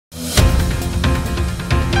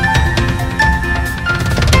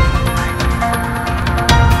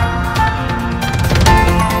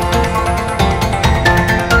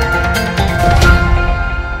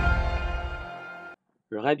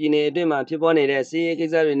ခိုင်ပြည်နယ်အတွင်းမှာဖြစ်ပေါ်နေတဲ့စစ်ရေးကိ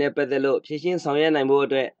စ္စတွေနဲ့ပတ်သက်လို့ဖြေရှင်းဆောင်ရွက်နိုင်ဖို့အ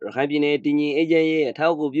တွက်ရခိုင်ပြည်နယ်တည်ငြိမ်အေးချမ်းရေးအထော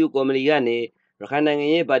က်အကူပြုကော်မတီကနေရခိုင်နိုင်ငံ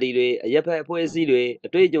ရေးပါတီတွေအရက်ဖက်အဖွဲ့အစည်းတွေအ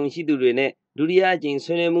တွေ့အကြုံရှိသူတွေနဲ့ဒုတိယအကြိမ်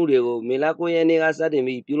ဆွေးနွေးမှုတွေကိုမေလ9ရက်နေ့ကစတင်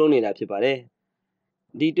ပြီးပြုလုပ်နေတာဖြစ်ပါတယ်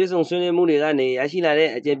။ဒီတွဲဆောင်ဆွေးနွေးမှုတွေကနေရရှိလာတဲ့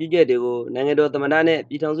အကြံပြုချက်တွေကိုနိုင်ငံတော်သမ္မတနဲ့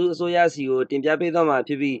ပြည်ထောင်စုအစိုးရစီကိုတင်ပြပေးသွားမှာ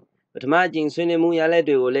ဖြစ်ပြီးပထမအကြိမ်ဆွေးနွေးမှုရလဒ်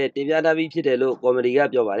တွေကိုလည်းတင်ပြထားပြီးဖြစ်တယ်လို့ကော်မတီက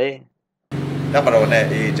ပြောပါတယ်။တပ်မတော်နဲ့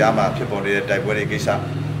အေးကြားမှာဖြစ်ပေါ်နေတဲ့တိုက်ပွဲတွေကိစ္စ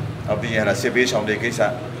နောက်ပြီးရင်စစ်ပေးဆောင်တဲ့ကိစ္စ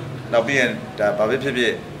နောက်ပြီးရင်ဒါဘာဖြစ်ဖြ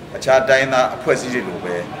စ်အခြားတိုင်းသားအဖွဲ့အစည်းတွေလို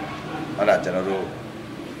ပဲဟုတ်လားကျွန်တော်တို့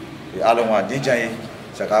ဒီအားလုံးကငြိမ်းချမ်းရေး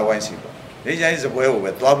စကားဝိုင်းစီပေါ့ငြိမ်းချမ်းရေးစပွဲကို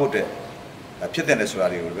ပဲသွားဖို့တဲ့ဖြစ်တဲ့ဆိုတာ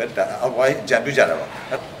တွေကိုပဲဒါအဝိုင်းအကြံပြုကြတာပါ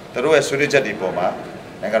သူတို့ရဲ့ဆွေးနွေးချက်တွေပေါ်မှာ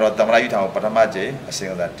နိုင်ငံတော်သမ္မတကြီးထောင်ပထမကြိမ်အစီ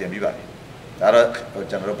အစဉ်တင်ပြီးပါပြီဒါတော့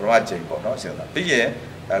ကျွန်တော်တို့ပထမကြိမ်ပေါ့နော်အစီအစဉ်ပြီးရင်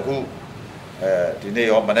အခုဒီနေ့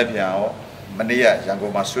ရောမနေ့ပြန်ရောမနေ့ကရန်ကု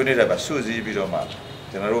န်မှာဆွေးနွေးတယ်ပါစုစည်းပြီးတော့မှ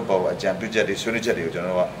ကျွန်တော်တို့ပေါ်အကြံပြုချက်တွေဆွေးနွေးချက်တွေကိုကျွန်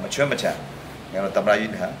တော်တို့ကမချွတ်မချန်ကျွန်တော်သမ္မတ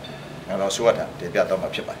ကြီးထံကျွန်တော်ဆိုရတာတင်ပြတော့မှာ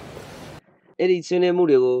ဖြစ်ပါတယ်။အဲ့ဒီဆွေးနွေးမှု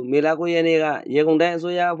တွေကိုမေလ9ရက်နေ့ကရေကုန်တိုင်းအ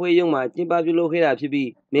စိုးရအဖွဲ့ရုံးမှာကျင်းပပြုလုပ်ခဲ့တာဖြစ်ပြီး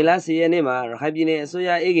မေလ10ရက်နေ့မှာရခိုင်ပြည်နယ်အစိုးရ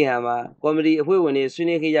အေဂင်ဟာမှာကော်မတီအဖွဲ့ဝင်တွေဆွေး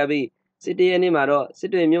နွေးခဲ့ကြပြီး17ရက်နေ့မှာတော့စ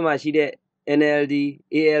စ်တွေမြို့မှာရှိတဲ့ NLD,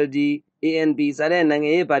 ALD, ANP စတဲ့နိုင်ငံ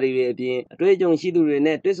ရေးပါတီတွေအပြင်အတွေ့အကြုံရှိသူတွေ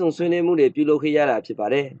နဲ့တွဲဆုံဆွေးနွေးမှုတွေပြုလုပ်ခဲ့ကြတာဖြစ်ပါ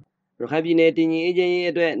တယ်။ရခိုင်ပြည်နယ်တည်ငြိမ်အေးချမ်းရေး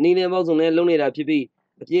အတွက်နှီးနှင်းပေါင်းစုံနဲ့လုပ်နေတာဖြစ်ပြီး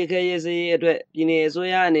အပြည့်ခဲရေးစရေးအတွက်ပြည်내အစိုး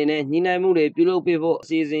ရအနေနဲ့ညှိနှိုင်းမှုတွေပြုလုပ်ပေးဖို့အ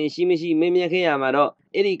စီအစဉ်ရှိမရှိမေးမြန်းခဲ့ရမှာတော့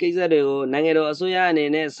အဲ့ဒီကိစ္စတွေကိုနိုင်ငံတော်အစိုးရအနေ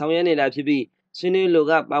နဲ့ဆောင်ရွက်နေတာဖြစ်ပြီးဆွေးနွေးလို့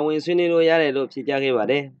ကပါဝင်ဆွေးနွေးလို့ရတယ်လို့ဖြေကြားခဲ့ပါ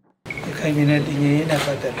တယ်။ရခိုင်ပြည်နယ်တည်ငြိမ်ရေးနဲ့ပ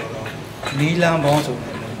တ်သက်လို့နီလန်းပေါင်းစုံ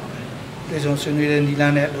နဲ့လုပ်ပါတယ်။တွေ့ဆုံဆွေးနွေးတဲ့နီလ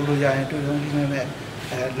န်းနဲ့လုပ်လို့ရရင်တွေ့ဆုံဆွေးနွေးမဲ့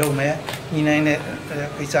လုပ်မယ်ညှိနှိုင်းတဲ့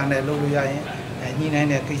ကိစ္စနဲ့လုပ်လို့ရရင်ညှိနှိုင်း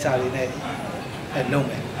တဲ့ကိစ္စတွေနဲ့လုပ်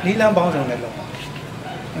မယ်နီလန်းပေါင်းစုံနဲ့လုပ်မယ်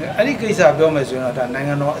အဲ့ဒီကိစ္စပြောမယ်ဆိုရင်တော့ဒါနိုင်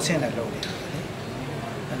ငံတော်အဆင့်နဲ့လုပ်နေတာ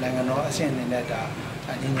ပဲနိုင်ငံတော်အဆင့်အနေနဲ့ဒါ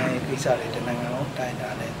ညဉ့်ညံ့ရေးကိစ္စတွေတနိုင်ငံလုံးတိုင်းတာ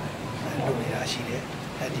နဲ့လုပ်နေတာရှိတယ်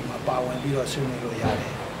ဒီမှာပါဝင်ပြီးတော့ဆွေးနွေးလို့ရတ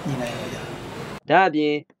ယ်ညှိနှိုင်းလို့ရတယ်ဒါအပြ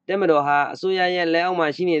င်တက်မတော်ဟာအစိုးရရဲ့လက်အောက်မှာ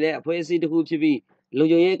ရှိနေတဲ့အဖွဲ့အစည်းတစ်ခုဖြစ်ပြီးလုံ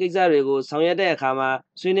ခြုံရေးကိစ္စတွေကိုဆောင်ရွက်တဲ့အခါမှာ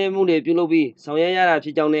ဆွေးနွေးမှုတွေပြုလုပ်ပြီးဆောင်ရွက်ရတာဖြ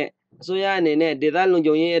စ်ကြောင်းနဲ့အစိုးရအနေနဲ့ဒေသလုံ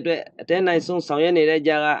ခြုံရေးအတွက်အတဲနိုင်ဆုံးဆောင်ရွက်နေတဲ့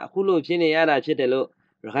ကြားကအခုလိုဖြစ်နေရတာဖြစ်တယ်လို့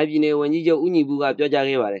ရခိုင်ပြည်နယ်ဝန်ကြီးချုပ်ဦးညီဘူးကပြောကြား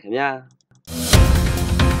ခဲ့ပါတယ်ခင်ဗျာ။